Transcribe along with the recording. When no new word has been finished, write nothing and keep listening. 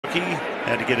rookie.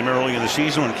 Had to get him early in the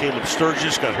season when Caleb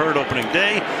Sturgis got hurt opening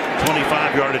day.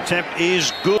 25-yard attempt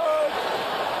is good.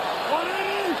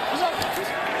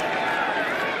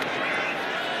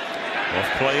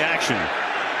 Off play action.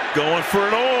 Going for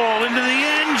it all into the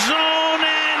end zone,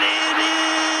 and it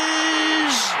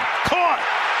is caught.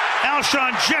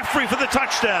 Alshon Jeffrey for the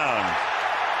touchdown.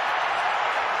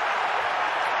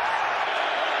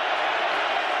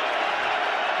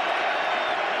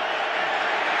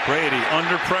 Brady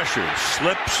under pressure,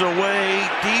 slips away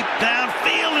deep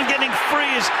downfield, and getting free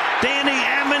is Danny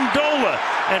Amendola,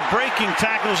 and breaking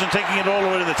tackles and taking it all the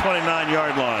way to the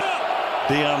 29-yard line.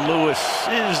 Dion Lewis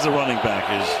is the running back.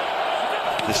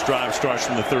 This drive starts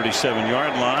from the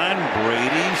 37-yard line.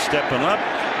 Brady stepping up,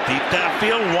 deep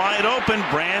downfield, wide open.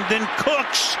 Brandon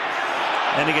Cooks,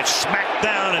 and he gets smacked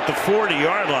down at the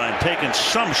 40-yard line, taking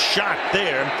some shot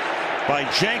there by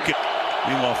Jenkins.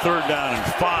 Meanwhile, 3rd down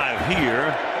and 5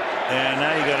 here. And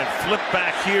now you got it flipped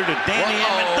back here to Danny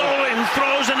Amendola, who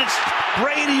throws, and it's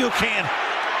Brady who can't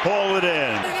haul it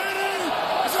in.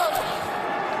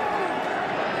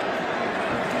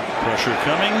 Pressure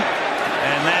coming,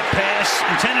 and that pass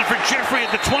intended for Jeffrey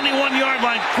at the 21-yard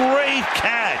line. Great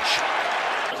catch.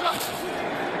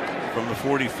 From the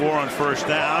 44 on 1st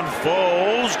down,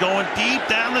 Foles going deep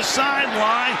down the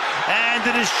sideline, and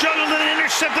it is juggled and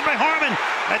intercepted by Harmon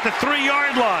at the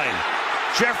 3-yard line.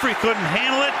 Jeffrey couldn't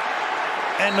handle it,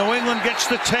 and New England gets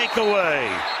the takeaway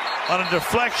on a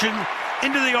deflection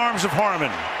into the arms of Harmon.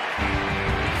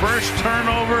 First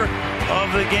turnover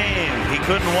of the game. He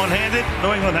couldn't one-hand it.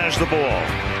 New England has the ball.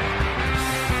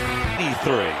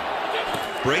 83.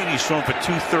 Brady's thrown for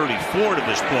 234 to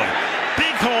this point.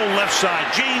 Big hole left side.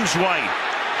 James White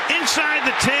inside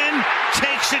the 10,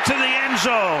 takes it to the end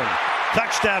zone.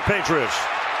 Touchdown, Patriots.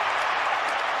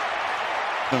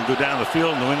 Going to go down the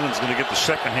field. New England's going to get the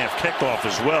second half kickoff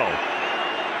as well.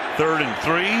 3rd and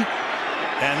 3,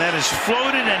 and that is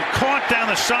floated and caught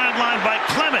down the sideline by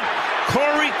Clement.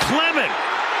 Corey Clement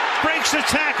breaks the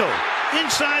tackle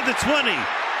inside the 20,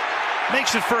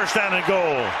 makes it 1st down and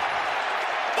goal.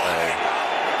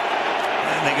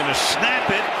 And they're going to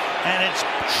snap it, and it's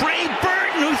Trey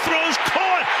Burton who throws,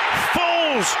 caught.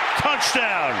 Foles,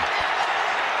 touchdown.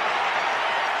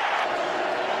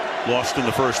 Lost in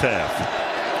the 1st half.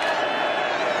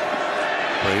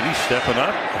 Brady stepping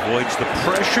up, avoids the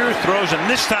pressure, throws, and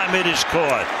this time it is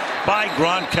caught by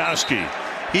Gronkowski.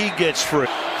 He gets free.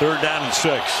 3rd down and 6.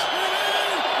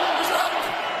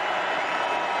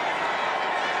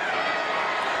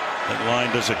 That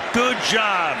line does a good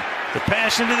job to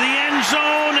pass into the end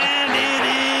zone, and it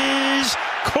is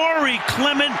Corey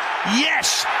Clement.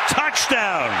 Yes,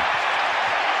 touchdown.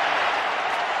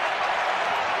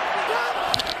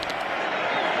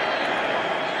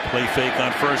 Play fake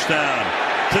on 1st down.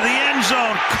 To the end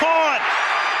zone, caught,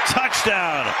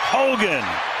 touchdown, Hogan.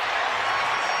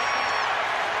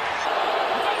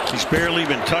 He's barely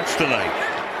been touched tonight.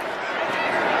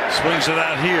 Swings it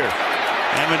out here.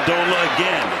 Amendola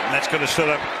again, and that's going to set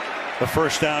up the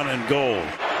 1st down and goal.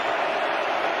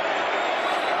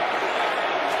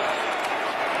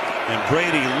 And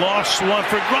Brady lost one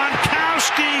for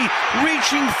Gronkowski,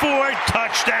 reaching for it,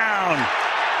 touchdown.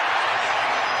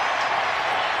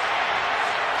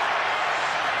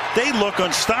 They look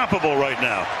unstoppable right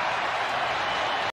now.